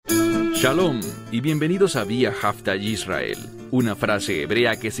Shalom y bienvenidos a Vía Haftaj Israel, una frase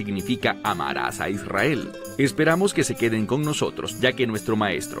hebrea que significa amarás a Israel. Esperamos que se queden con nosotros, ya que nuestro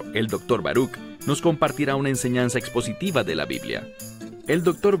maestro, el Dr. Baruch, nos compartirá una enseñanza expositiva de la Biblia. El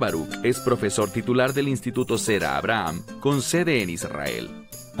Dr. Baruch es profesor titular del Instituto Zera Abraham, con sede en Israel.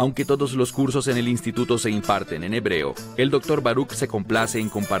 Aunque todos los cursos en el instituto se imparten en hebreo, el Dr. Baruch se complace en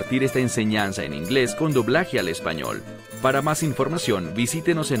compartir esta enseñanza en inglés con doblaje al español. Para más información,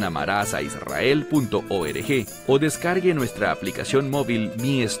 visítenos en amarasaisrael.org o descargue nuestra aplicación móvil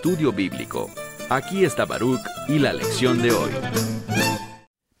Mi Estudio Bíblico. Aquí está Baruch y la lección de hoy.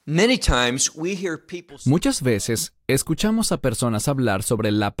 Muchas veces escuchamos a personas hablar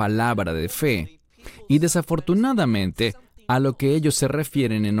sobre la palabra de fe y desafortunadamente a lo que ellos se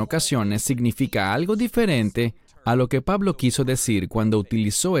refieren en ocasiones significa algo diferente a lo que Pablo quiso decir cuando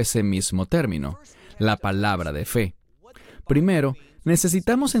utilizó ese mismo término, la palabra de fe. Primero,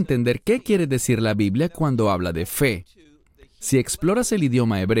 necesitamos entender qué quiere decir la Biblia cuando habla de fe. Si exploras el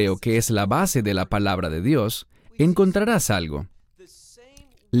idioma hebreo, que es la base de la palabra de Dios, encontrarás algo.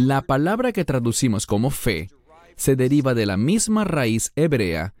 La palabra que traducimos como fe se deriva de la misma raíz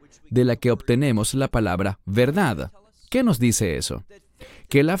hebrea de la que obtenemos la palabra verdad. ¿Qué nos dice eso?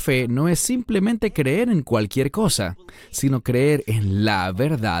 Que la fe no es simplemente creer en cualquier cosa, sino creer en la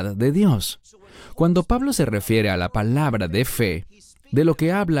verdad de Dios. Cuando Pablo se refiere a la palabra de fe, de lo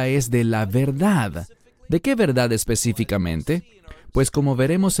que habla es de la verdad. ¿De qué verdad específicamente? Pues como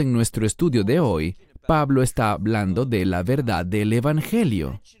veremos en nuestro estudio de hoy, Pablo está hablando de la verdad del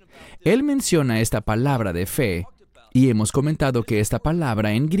Evangelio. Él menciona esta palabra de fe, y hemos comentado que esta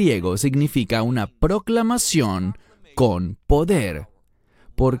palabra en griego significa una proclamación con poder.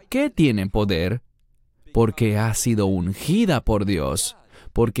 ¿Por qué tiene poder? Porque ha sido ungida por Dios,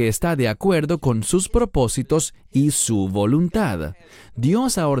 porque está de acuerdo con sus propósitos y su voluntad.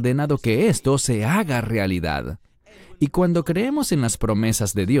 Dios ha ordenado que esto se haga realidad. Y cuando creemos en las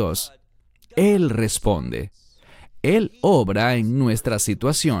promesas de Dios, Él responde. Él obra en nuestra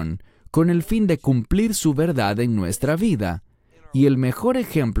situación con el fin de cumplir su verdad en nuestra vida. Y el mejor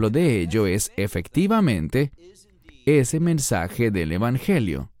ejemplo de ello es, efectivamente, ese mensaje del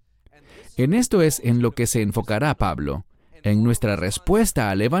Evangelio. En esto es en lo que se enfocará Pablo, en nuestra respuesta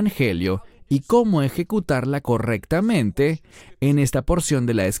al Evangelio y cómo ejecutarla correctamente en esta porción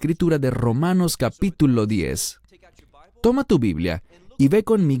de la Escritura de Romanos capítulo 10. Toma tu Biblia y ve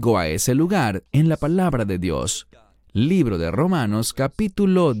conmigo a ese lugar en la palabra de Dios. Libro de Romanos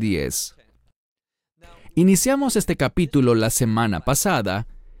capítulo 10. Iniciamos este capítulo la semana pasada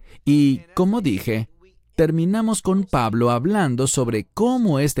y, como dije, terminamos con Pablo hablando sobre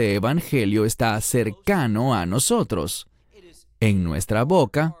cómo este Evangelio está cercano a nosotros, en nuestra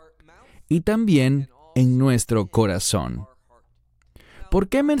boca y también en nuestro corazón. ¿Por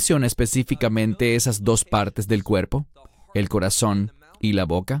qué menciona específicamente esas dos partes del cuerpo, el corazón y la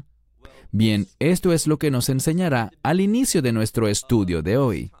boca? Bien, esto es lo que nos enseñará al inicio de nuestro estudio de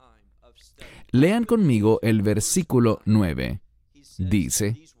hoy. Lean conmigo el versículo 9.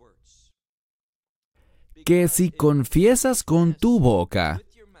 Dice que si confiesas con tu boca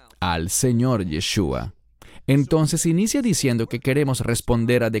al Señor Yeshua, entonces inicia diciendo que queremos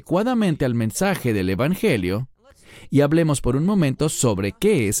responder adecuadamente al mensaje del Evangelio y hablemos por un momento sobre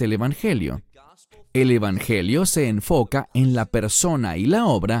qué es el Evangelio. El Evangelio se enfoca en la persona y la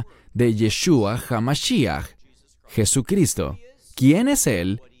obra de Yeshua HaMashiach, Jesucristo. ¿Quién es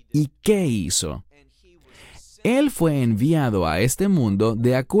Él y qué hizo? Él fue enviado a este mundo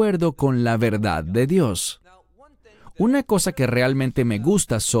de acuerdo con la verdad de Dios. Una cosa que realmente me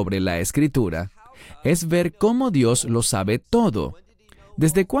gusta sobre la Escritura es ver cómo Dios lo sabe todo.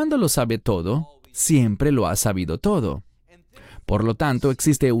 ¿Desde cuándo lo sabe todo? Siempre lo ha sabido todo. Por lo tanto,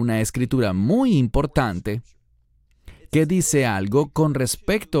 existe una Escritura muy importante que dice algo con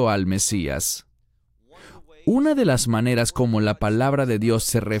respecto al Mesías. Una de las maneras como la palabra de Dios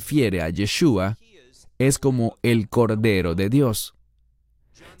se refiere a Yeshua es como el Cordero de Dios.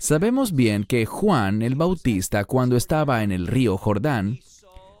 Sabemos bien que Juan el Bautista, cuando estaba en el río Jordán,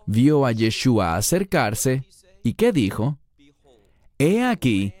 vio a Yeshua acercarse, ¿y qué dijo? He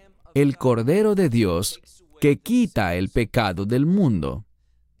aquí el Cordero de Dios que quita el pecado del mundo.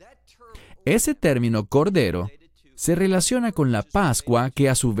 Ese término Cordero se relaciona con la Pascua, que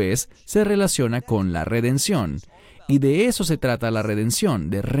a su vez se relaciona con la redención. Y de eso se trata la redención,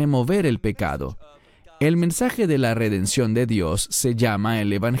 de remover el pecado. El mensaje de la redención de Dios se llama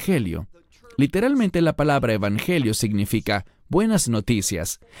el Evangelio. Literalmente la palabra Evangelio significa buenas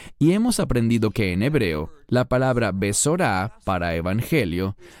noticias, y hemos aprendido que en hebreo la palabra besorá para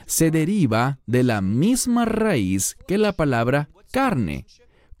Evangelio se deriva de la misma raíz que la palabra carne,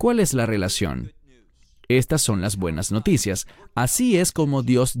 ¿Cuál es la relación? Estas son las buenas noticias. Así es como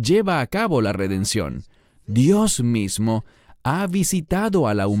Dios lleva a cabo la redención. Dios mismo ha visitado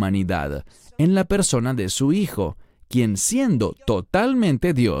a la humanidad en la persona de su Hijo, quien siendo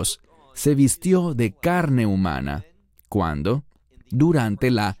totalmente Dios, se vistió de carne humana. ¿Cuándo? Durante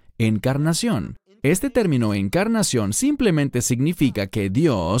la encarnación. Este término encarnación simplemente significa que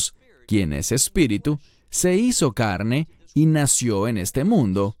Dios, quien es espíritu, se hizo carne y nació en este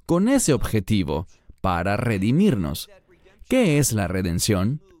mundo con ese objetivo, para redimirnos. ¿Qué es la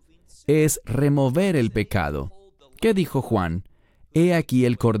redención? Es remover el pecado. ¿Qué dijo Juan? He aquí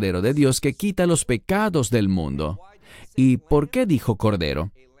el Cordero de Dios que quita los pecados del mundo. ¿Y por qué dijo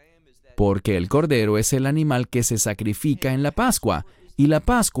Cordero? Porque el Cordero es el animal que se sacrifica en la Pascua, y la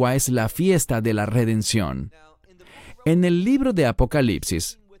Pascua es la fiesta de la redención. En el libro de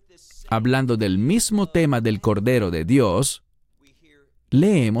Apocalipsis, hablando del mismo tema del Cordero de Dios,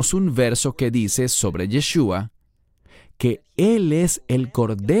 leemos un verso que dice sobre Yeshua que Él es el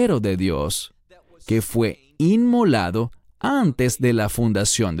Cordero de Dios, que fue inmolado antes de la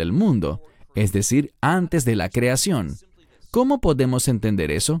fundación del mundo, es decir, antes de la creación. ¿Cómo podemos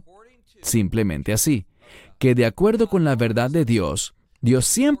entender eso? Simplemente así, que de acuerdo con la verdad de Dios, Dios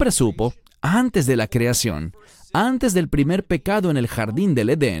siempre supo, antes de la creación, antes del primer pecado en el jardín del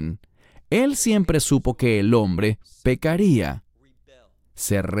Edén, Él siempre supo que el hombre pecaría,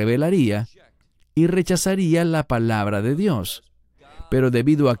 se rebelaría y rechazaría la palabra de Dios. Pero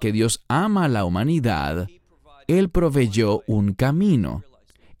debido a que Dios ama a la humanidad, Él proveyó un camino.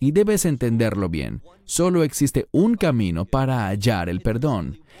 Y debes entenderlo bien. Solo existe un camino para hallar el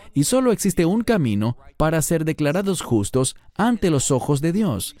perdón. Y solo existe un camino para ser declarados justos ante los ojos de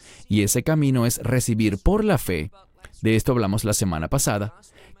Dios. Y ese camino es recibir por la fe. De esto hablamos la semana pasada,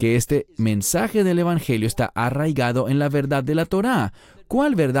 que este mensaje del Evangelio está arraigado en la verdad de la Torá.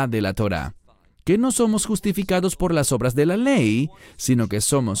 ¿Cuál verdad de la Torá? Que no somos justificados por las obras de la ley, sino que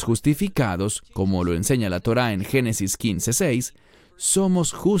somos justificados, como lo enseña la Torá en Génesis 15:6,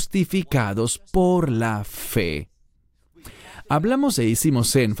 somos justificados por la fe. Hablamos e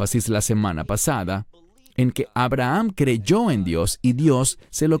hicimos énfasis la semana pasada en que Abraham creyó en Dios y Dios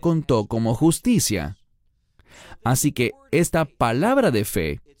se lo contó como justicia. Así que esta palabra de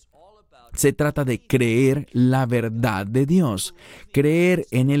fe se trata de creer la verdad de Dios, creer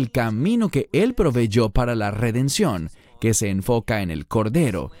en el camino que Él proveyó para la redención, que se enfoca en el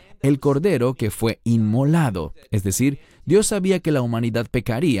Cordero que fue inmolado. Es decir, Dios sabía que la humanidad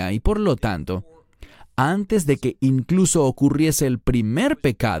pecaría y por lo tanto, antes de que incluso ocurriese el primer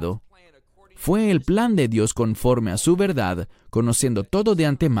pecado, fue el plan de Dios conforme a su verdad, conociendo todo de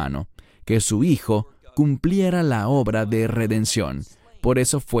antemano, que su Hijo cumpliera la obra de redención. Por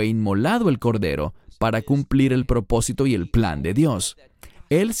eso fue inmolado el Cordero, para cumplir el propósito y el plan de Dios.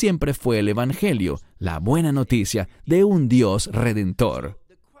 Él siempre fue el Evangelio, la buena noticia de un Dios redentor.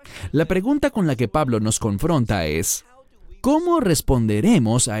 La pregunta con la que Pablo nos confronta es, ¿cómo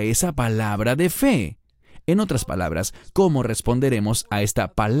responderemos a esa palabra de fe? En otras palabras, ¿cómo responderemos a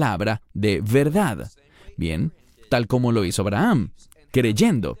esta palabra de verdad? Bien, tal como lo hizo Abraham,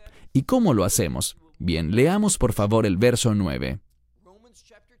 creyendo. ¿Y cómo lo hacemos? Bien, leamos por favor el verso 9.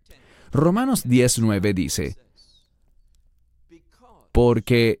 Romanos 10:9 dice,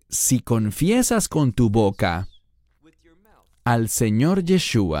 porque si confiesas con tu boca al Señor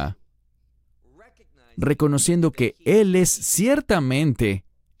Yeshua, reconociendo que Él es ciertamente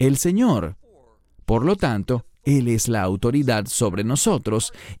el Señor, por lo tanto, Él es la autoridad sobre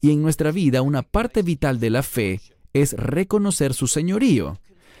nosotros y en nuestra vida una parte vital de la fe es reconocer su señorío.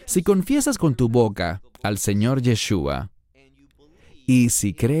 Si confiesas con tu boca al Señor Yeshua, y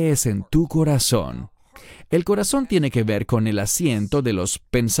si crees en tu corazón, el corazón tiene que ver con el asiento de los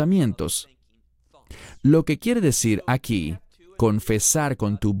pensamientos. Lo que quiere decir aquí, confesar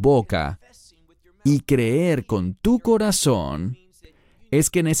con tu boca y creer con tu corazón, es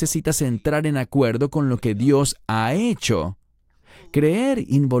que necesitas entrar en acuerdo con lo que Dios ha hecho. Creer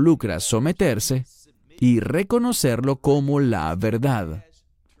involucra someterse y reconocerlo como la verdad.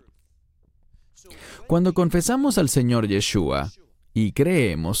 Cuando confesamos al Señor Yeshua y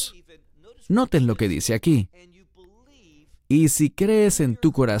creemos, noten lo que dice aquí. Y si crees en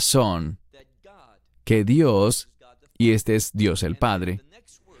tu corazón que Dios, y este es Dios el Padre,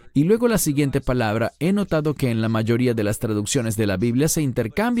 y luego la siguiente palabra, he notado que en la mayoría de las traducciones de la Biblia se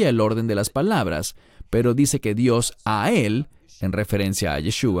intercambia el orden de las palabras, pero dice que Dios a Él, en referencia a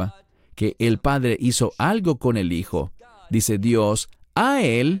Yeshua, que el Padre hizo algo con el Hijo. Dice Dios a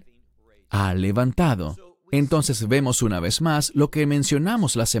Él ha levantado. Entonces vemos una vez más lo que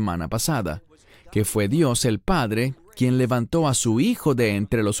mencionamos la semana pasada, que fue Dios el Padre quien levantó a su Hijo de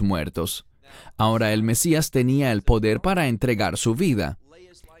entre los muertos. Ahora el Mesías tenía el poder para entregar su vida,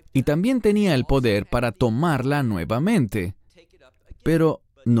 y también tenía el poder para tomarla nuevamente. Pero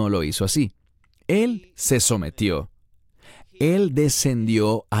no lo hizo así. Él se sometió. Él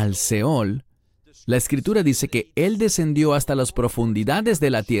descendió al Seol. La Escritura dice que Él descendió hasta las profundidades de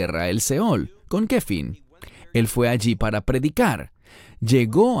la tierra, el Seol. ¿Con qué fin? Él fue allí para predicar.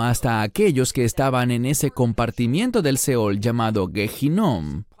 Llegó hasta aquellos que estaban en ese compartimiento del Seol llamado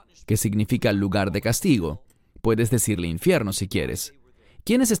Gehinom, que significa lugar de castigo. Puedes decirle infierno si quieres.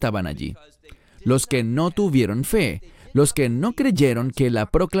 ¿Quiénes estaban allí? Los que no tuvieron fe, los que no creyeron que la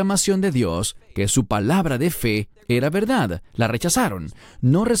proclamación de Dios, que su palabra de fe, era verdad. La rechazaron,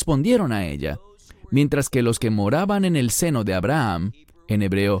 no respondieron a ella. Mientras que los que moraban en el seno de Abraham, en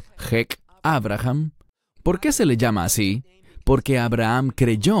hebreo, Hek Abraham, ¿por qué se le llama así? Porque Abraham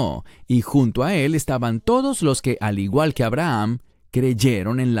creyó, y junto a él estaban todos los que, al igual que Abraham,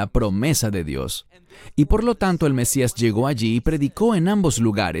 creyeron en la promesa de Dios. Y por lo tanto el Mesías llegó allí y predicó en ambos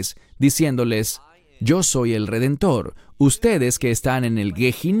lugares, diciéndoles, yo soy el Redentor. Ustedes que están en el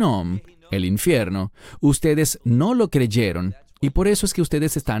Gehinom, el infierno, ustedes no lo creyeron, y por eso es que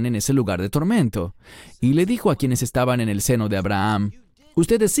ustedes están en ese lugar de tormento. Y le dijo a quienes estaban en el seno de Abraham,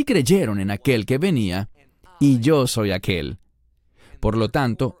 ustedes sí creyeron en aquel que venía, y yo soy aquel. Por lo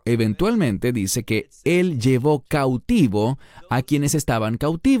tanto, eventualmente dice que Él llevó cautivo a quienes estaban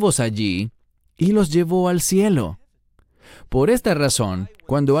cautivos allí y los llevó al cielo. Por esta razón,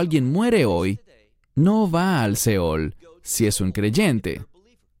 cuando alguien muere hoy, no va al Seol si es un creyente.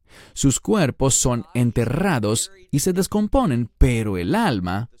 Sus cuerpos son enterrados y se descomponen, pero el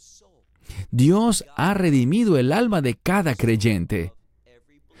alma, Dios ha redimido el alma de cada creyente.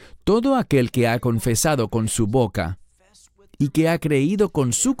 Todo aquel que ha confesado con su boca y que ha creído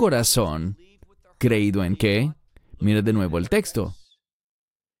con su corazón. ¿Creído en qué? Mira de nuevo el texto.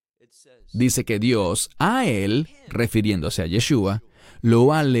 Dice que Dios, a Él, refiriéndose a Yeshua,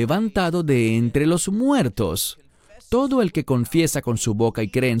 lo ha levantado de entre los muertos. Todo el que confiesa con su boca y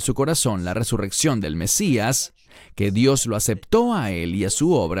cree en su corazón la resurrección del Mesías, que Dios lo aceptó a Él y a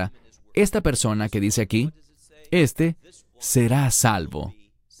su obra, esta persona que dice aquí, será salvo.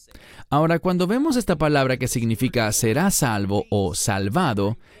 Ahora, cuando vemos esta palabra que significa será salvo o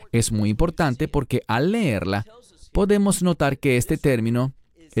salvado, es muy importante porque al leerla podemos notar que este término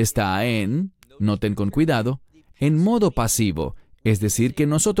está noten con cuidado, en modo pasivo, es decir, que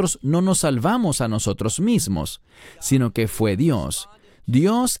nosotros no nos salvamos a nosotros mismos, sino que fue Dios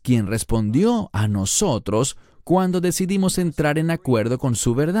quien respondió a nosotros cuando decidimos entrar en acuerdo con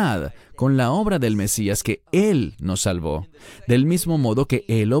su verdad, con la obra del Mesías que Él nos salvó, del mismo modo que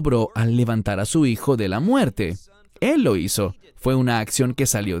Él obró al levantar a su Hijo de la muerte. Él lo hizo, fue una acción que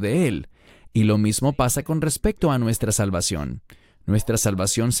salió de Él. Y lo mismo pasa con respecto a nuestra salvación. Nuestra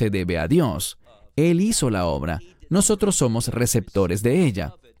salvación se debe a Dios. Él hizo la obra, nosotros somos receptores de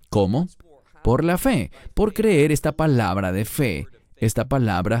ella. ¿Cómo? Por la fe, por creer esta palabra de fe, esta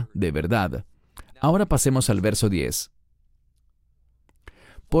palabra de verdad. Ahora pasemos al verso 10.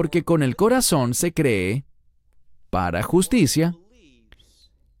 Porque con el corazón se cree para justicia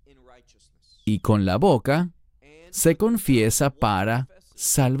y con la boca se confiesa para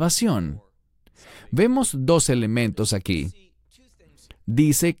salvación. Vemos dos elementos aquí.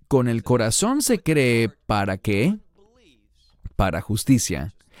 Dice, con el corazón se cree ¿para qué? Para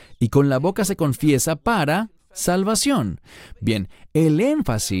justicia. Y con la boca se confiesa para salvación. Bien, el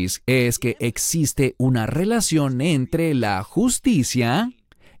énfasis es que existe una relación entre la justicia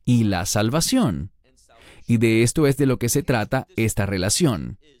y la salvación. Y de esto es de lo que se trata esta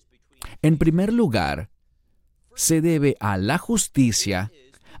relación. En primer lugar, se debe a la justicia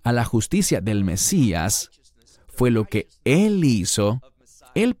del Mesías. Fue lo que Él hizo.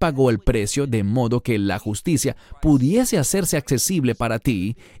 Él pagó el precio de modo que la justicia pudiese hacerse accesible para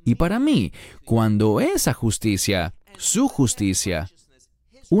ti y para mí. Cuando esa justicia, su justicia,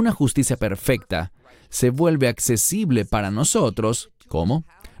 una justicia perfecta, se vuelve accesible para nosotros, ¿cómo?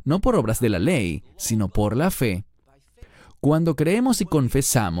 No por obras de la ley, sino por la fe. Cuando creemos y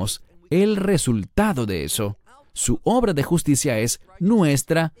confesamos, el resultado de eso, su obra de justicia es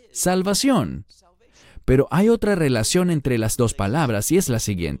nuestra salvación. Pero hay otra relación entre las dos palabras y es la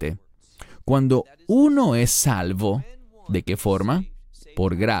siguiente. Cuando uno es salvo, ¿de qué forma?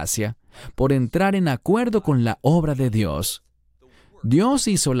 Por gracia, por entrar en acuerdo con la obra de Dios. Dios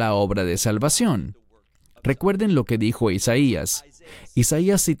hizo la obra de salvación. Recuerden lo que dijo Isaías.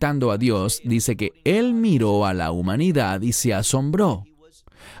 Isaías, citando a Dios, dice que Él miró a la humanidad y se asombró.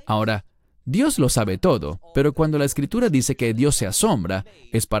 Ahora, Dios lo sabe todo, pero cuando la Escritura dice que Dios se asombra,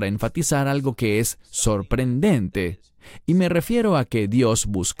 es para enfatizar algo que es sorprendente. Y me refiero a que Dios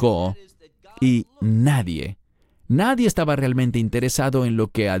buscó y nadie estaba realmente interesado en lo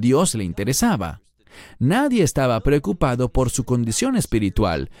que a Dios le interesaba. Nadie estaba preocupado por su condición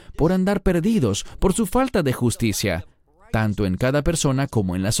espiritual, por andar perdidos, por su falta de justicia, tanto en cada persona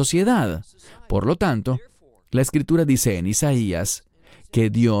como en la sociedad. Por lo tanto, la Escritura dice en Isaías que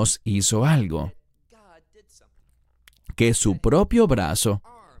Dios hizo algo, que su propio brazo,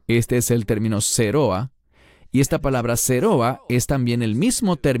 este es el término seroa, y esta palabra seroa es también el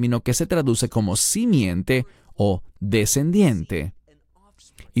mismo término que se traduce como simiente o descendiente.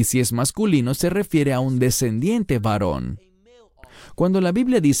 Y si es masculino, se refiere a un descendiente varón. Cuando la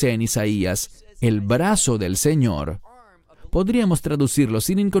Biblia dice en Isaías, el brazo del Señor, podríamos traducirlo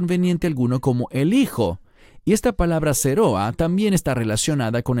sin inconveniente alguno como el Hijo. Y esta palabra seroa también está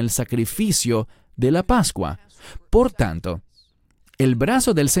relacionada con el sacrificio de la Pascua. Por tanto, el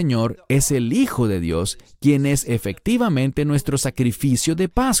brazo del Señor es el Hijo de Dios, quien es efectivamente nuestro sacrificio de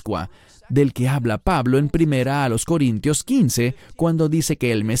Pascua, del que habla Pablo en 1 Corintios 15, cuando dice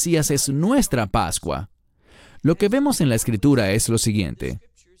que el Mesías es nuestra Pascua. Lo que vemos en la Escritura es lo siguiente.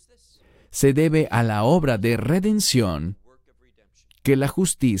 Se debe a la obra de redención que la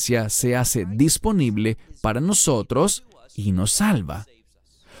justicia se hace disponible para nosotros y nos salva.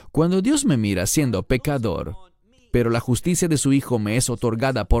 Cuando Dios me mira siendo pecador, pero la justicia de su Hijo me es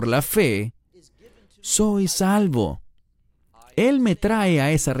otorgada por la fe, soy salvo. Él me trae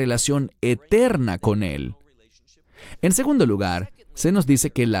a esa relación eterna con Él. En segundo lugar, se nos dice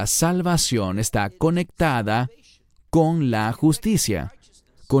que la salvación está conectada con la justicia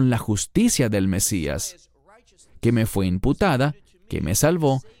del Mesías, que me fue imputada, que me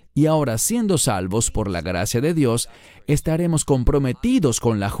salvó, y ahora siendo salvos por la gracia de Dios, estaremos comprometidos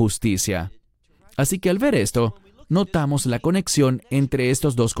con la justicia. Así que al ver esto, notamos la conexión entre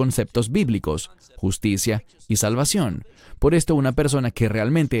estos dos conceptos bíblicos, justicia y salvación. Por esto, una persona que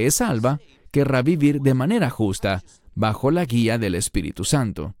realmente es salva querrá vivir de manera justa, bajo la guía del Espíritu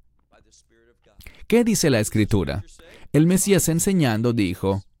Santo. ¿Qué dice la Escritura? El Mesías enseñando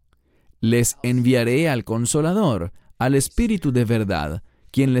dijo, «Les enviaré al Consolador, al Espíritu de verdad,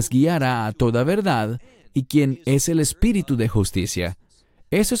 quien les guiará a toda verdad, y quien es el Espíritu de justicia».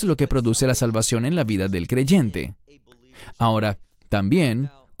 Eso es lo que produce la salvación en la vida del creyente. Ahora, también,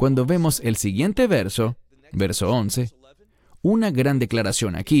 cuando vemos el siguiente verso, verso 11, una gran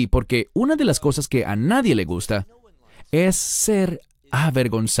declaración aquí, porque una de las cosas que a nadie le gusta es ser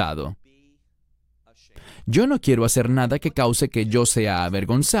avergonzado. Yo no quiero hacer nada que cause que yo sea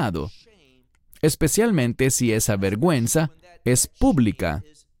avergonzado, especialmente si esa vergüenza es pública.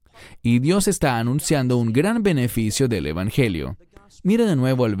 Y Dios está anunciando un gran beneficio del Evangelio. Mira de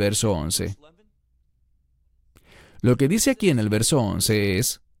nuevo el verso 11. Lo que dice aquí en el verso 11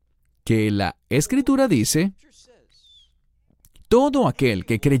 es que la Escritura dice, todo aquel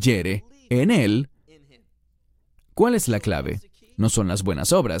que creyere en Él. ¿Cuál es la clave? No son las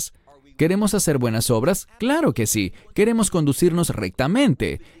buenas obras. ¿Queremos hacer buenas obras? Claro que sí. Queremos conducirnos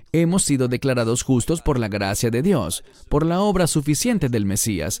rectamente. Hemos sido declarados justos por la gracia de Dios, por la obra suficiente del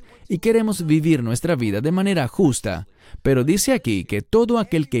Mesías, y queremos vivir nuestra vida de manera justa. Pero dice aquí que todo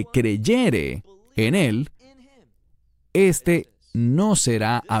aquel que creyere en Él, éste no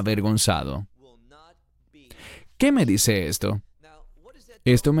será avergonzado. ¿Qué me dice esto?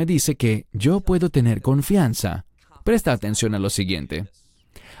 Esto me dice que yo puedo tener confianza. Presta atención a lo siguiente.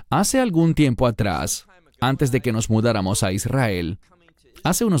 Hace algún tiempo atrás, antes de que nos mudáramos a Israel,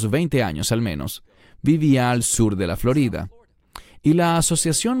 hace unos 20 años al menos, vivía al sur de la Florida. Y la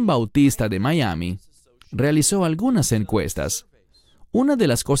Asociación Bautista de Miami realizó algunas encuestas. Una de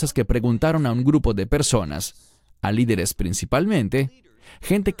las cosas que preguntaron a un grupo de personas, a líderes principalmente,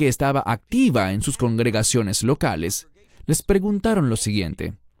 gente que estaba activa en sus congregaciones locales, les preguntaron lo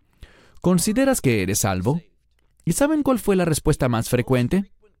siguiente: ¿consideras que eres salvo? ¿Y saben cuál fue la respuesta más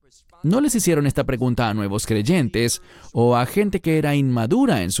frecuente? No les hicieron esta pregunta a nuevos creyentes o a gente que era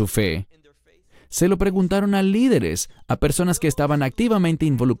inmadura en su fe. Se lo preguntaron a líderes, a personas que estaban activamente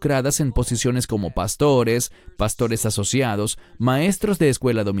involucradas en posiciones como pastores, pastores asociados, maestros de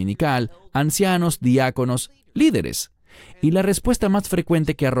escuela dominical, ancianos, diáconos, líderes. Y la respuesta más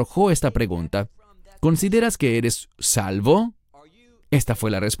frecuente que arrojó esta pregunta, ¿consideras que eres salvo? Esta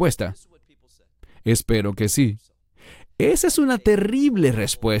fue la respuesta. Espero que sí. Esa es una terrible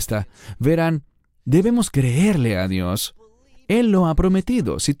respuesta. Verán, debemos creerle a Dios. Él lo ha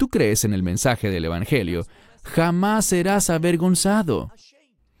prometido. Si tú crees en el mensaje del Evangelio, jamás serás avergonzado.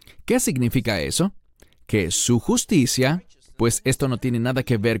 ¿Qué significa eso? Que su justicia, pues esto no tiene nada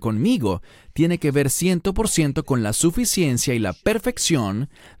que ver conmigo, tiene que ver 100% con la suficiencia y la perfección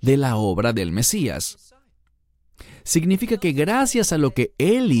de la obra del Mesías. Significa que gracias a lo que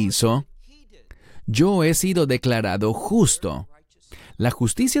Él hizo, yo he sido declarado justo. La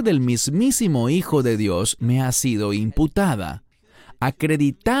justicia del mismísimo Hijo de Dios me ha sido imputada,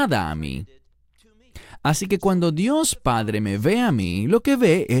 acreditada a mí. Así que cuando Dios Padre me ve a mí, lo que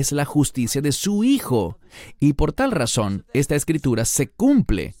ve es la justicia de su Hijo. Y por tal razón, esta escritura se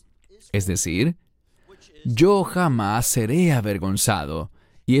cumple. Es decir, yo jamás seré avergonzado.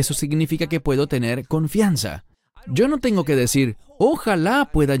 Y eso significa que puedo tener confianza. Yo no tengo que decir,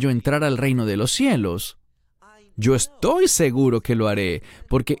 ojalá pueda yo entrar al reino de los cielos. Yo estoy seguro que lo haré,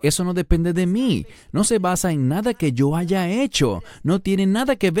 porque eso no depende de mí, no se basa en nada que yo haya hecho, no tiene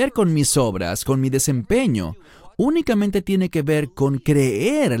nada que ver con mis obras, con mi desempeño, únicamente tiene que ver con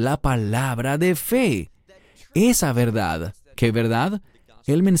creer la palabra de fe. Esa verdad, ¿qué verdad?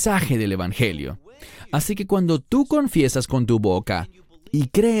 El mensaje del Evangelio. Así que cuando tú confiesas con tu boca y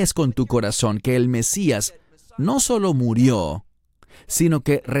crees con tu corazón que el Mesías no solo murió, sino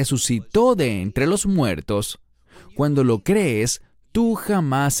que resucitó de entre los muertos, cuando lo crees, tú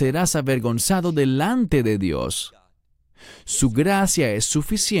jamás serás avergonzado delante de Dios. Su gracia es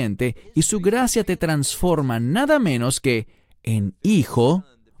suficiente y su gracia te transforma nada menos que en hijo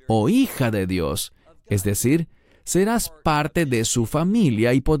o hija de Dios. Es decir, serás parte de su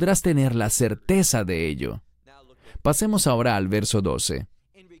familia y podrás tener la certeza de ello. Pasemos ahora al verso 12.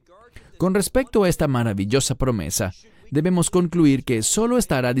 Con respecto a esta maravillosa promesa, debemos concluir que solo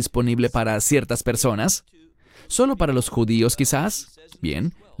estará disponible para ciertas personas. ¿Solo para los judíos quizás?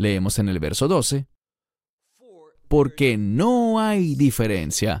 Bien, leemos en el verso 12. Porque no hay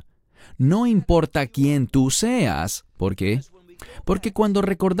diferencia. No importa quién tú seas. ¿Por qué? Porque cuando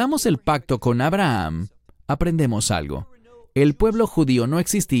recordamos el pacto con Abraham, aprendemos algo. El pueblo judío no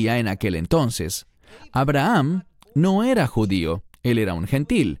existía en aquel entonces. Abraham no era judío, él era un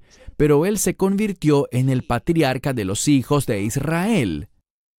gentil, pero él se convirtió en el patriarca de los hijos de Israel.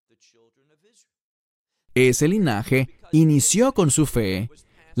 Ese linaje inició con su fe,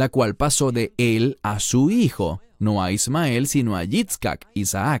 la cual pasó de él a su hijo, no a Ismael, sino a Yitzhak,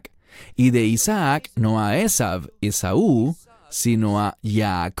 Isaac, y de Isaac no a Esav, Esaú, sino a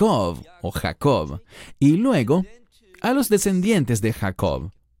Jacob, o Jacob, y luego a los descendientes de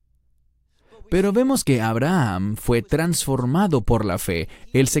Jacob. Pero vemos que Abraham fue transformado por la fe.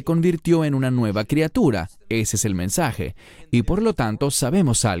 Él se convirtió en una nueva criatura. Ese es el mensaje. Y por lo tanto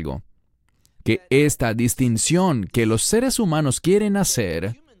sabemos algo. Que esta distinción que los seres humanos quieren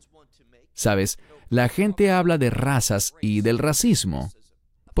hacer, ¿sabes? La gente habla de razas y del racismo.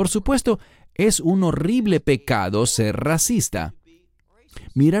 Por supuesto, es un horrible pecado ser racista.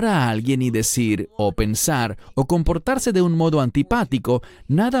 Mirar a alguien y decir, o pensar, o comportarse de un modo antipático,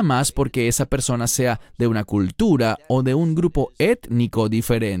 nada más porque esa persona sea de una cultura o de un grupo étnico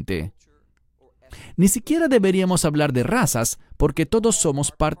diferente. Ni siquiera deberíamos hablar de razas, porque todos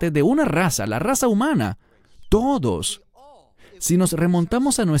somos parte de una raza, la raza humana. Todos. Si nos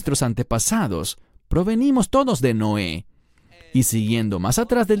remontamos a nuestros antepasados, provenimos todos de Noé. Y siguiendo más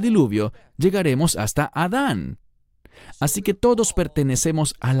atrás del diluvio, llegaremos hasta Adán. Así que todos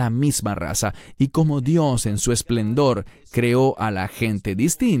pertenecemos a la misma raza, y como Dios en su esplendor creó a la gente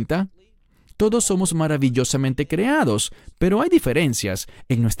distinta, todos somos maravillosamente creados, pero hay diferencias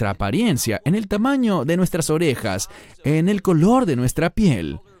en nuestra apariencia, en el tamaño de nuestras orejas, en el color de nuestra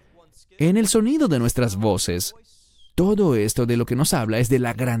piel, en el sonido de nuestras voces. Todo esto de lo que nos habla es de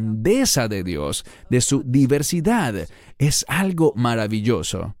la grandeza de Dios, de su diversidad. Es algo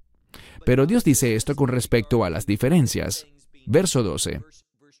maravilloso. Pero Dios dice esto con respecto a las diferencias. Verso 12.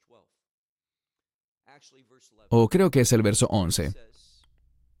 O creo que es el verso 11.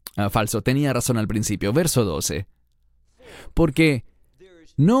 Falso, tenía razón al principio. Verso 12. Porque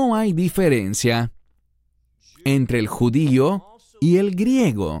no hay diferencia entre el judío y el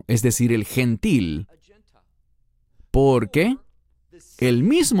griego, es decir, el gentil. Porque el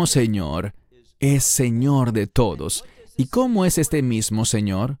mismo Señor es Señor de todos. ¿Y cómo es este mismo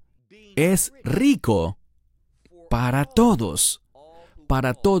Señor? Es rico para todos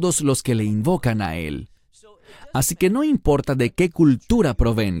los que le invocan a Él. Así que no importa de qué cultura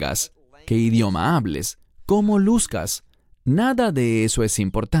provengas, qué idioma hables, cómo luzcas, nada de eso es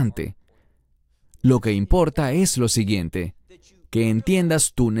importante. Lo que importa es lo siguiente, que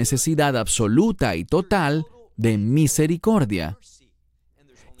entiendas tu necesidad absoluta y total de misericordia.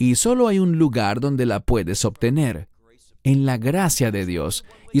 Y solo hay un lugar donde la puedes obtener, en la gracia de Dios.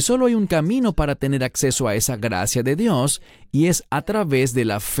 Y solo hay un camino para tener acceso a esa gracia de Dios, y es a través de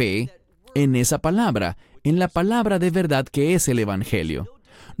la fe en esa palabra, en la palabra de verdad que es el Evangelio.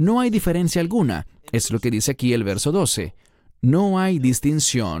 No hay diferencia alguna, es lo que dice aquí el verso 12. No hay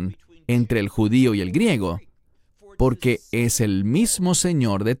distinción entre el judío y el griego, porque es el mismo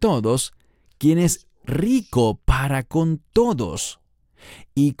Señor de todos, quien es rico para con todos,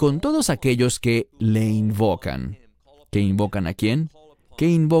 y con todos aquellos que le invocan. ¿Que invocan a quién? Que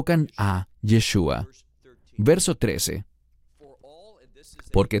invocan a Yeshua. Verso 13.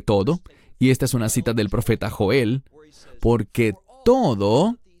 Porque todo, y esta es una cita del profeta Joel, porque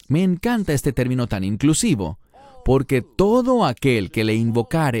todo, me encanta este término tan inclusivo, porque todo aquel que le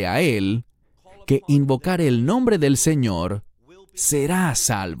invocare a Él, que invocare el nombre del Señor, será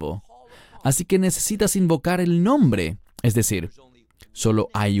salvo. Así que necesitas invocar el nombre, es decir, solo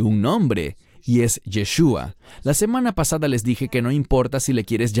hay un nombre, y es Yeshua. La semana pasada les dije que no importa si le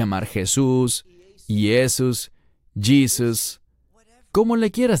quieres llamar Jesús, Jesús, Jesus, como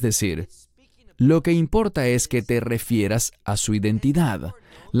le quieras decir. Lo que importa es que te refieras a su identidad.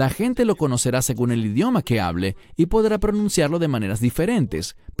 La gente lo conocerá según el idioma que hable y podrá pronunciarlo de maneras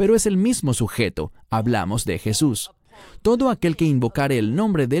diferentes, pero es el mismo sujeto. Hablamos de Jesús. Todo aquel que invocare el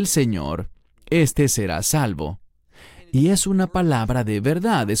nombre del Señor, éste será salvo. Y es una palabra de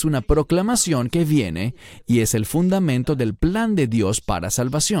verdad, es una proclamación que viene y es el fundamento del plan de Dios para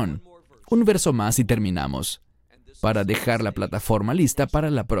salvación. Un verso más y terminamos, para dejar la plataforma lista para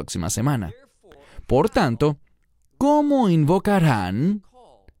la próxima semana. Por tanto, ¿cómo invocarán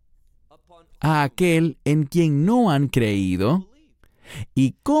a aquel en quien no han creído?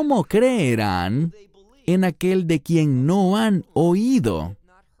 ¿Y cómo creerán en aquel de quien no han oído?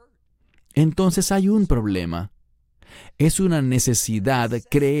 Entonces hay un problema. Es una necesidad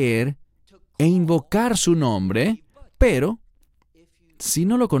creer e invocar su nombre, pero si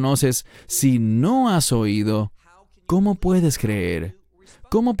no lo conoces, si no has oído, ¿cómo puedes creer?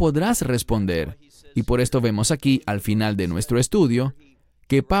 ¿Cómo podrás responder? Y por esto vemos aquí, al final de nuestro estudio,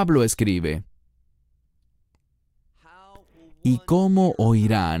 que Pablo escribe, ¿y cómo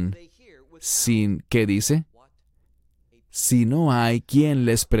oirán sin, qué dice? Si no hay quien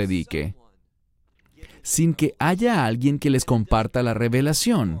les predique. Sin que haya alguien que les comparta la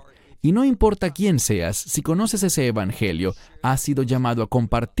revelación. Y no importa quién seas, si conoces ese evangelio, has sido llamado a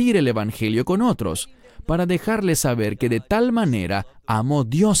compartir el evangelio con otros, para dejarles saber que de tal manera amó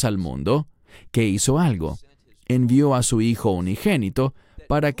Dios al mundo, que hizo algo. Envió a su Hijo unigénito,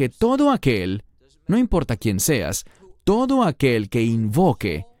 para que todo aquel, no importa quién seas, todo aquel que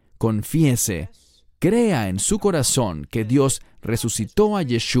invoque, confiese, crea en su corazón que Dios resucitó a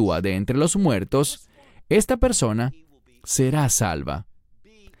Yeshua de entre los muertos, esta persona será salva.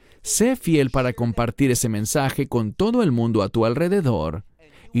 Sé fiel para compartir ese mensaje con todo el mundo a tu alrededor,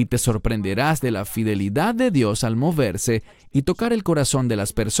 y te sorprenderás de la fidelidad de Dios al moverse y tocar el corazón de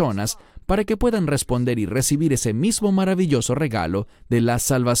las personas para que puedan responder y recibir ese mismo maravilloso regalo de la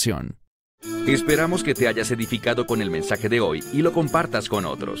salvación. Esperamos que te hayas edificado con el mensaje de hoy y lo compartas con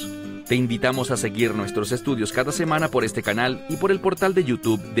otros. Te invitamos a seguir nuestros estudios cada semana por este canal y por el portal de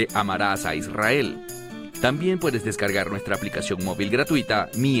YouTube de Amarás a Israel. También puedes descargar nuestra aplicación móvil gratuita,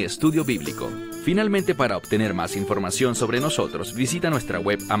 Mi Estudio Bíblico. Finalmente, para obtener más información sobre nosotros, visita nuestra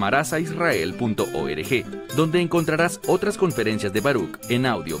web amarasaisrael.org, donde encontrarás otras conferencias de Baruch en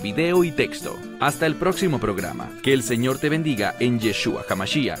audio, video y texto. Hasta el próximo programa. Que el Señor te bendiga en Yeshua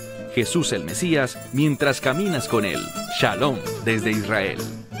HaMashiach, Jesús el Mesías, mientras caminas con Él. Shalom desde Israel.